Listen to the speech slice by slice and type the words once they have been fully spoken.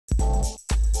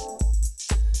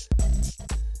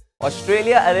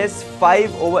Australia arrests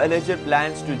 5 over alleged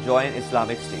plans to join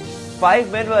Islamic State.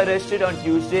 5 men were arrested on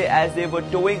Tuesday as they were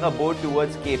towing a boat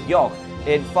towards Cape York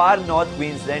in far north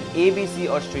Queensland, ABC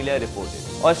Australia reported.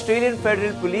 Australian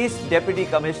Federal Police Deputy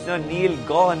Commissioner Neil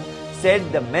Gaughan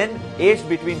said the men aged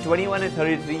between 21 and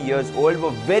 33 years old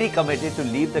were very committed to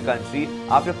leave the country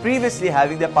after previously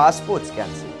having their passports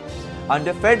cancelled.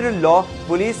 Under federal law,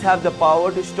 police have the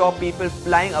power to stop people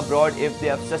flying abroad if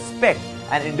they suspect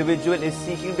an individual is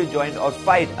seeking to join or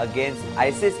fight against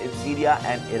ISIS in Syria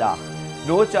and Iraq.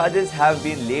 No charges have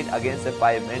been laid against the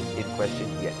 5 men in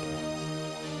question yet.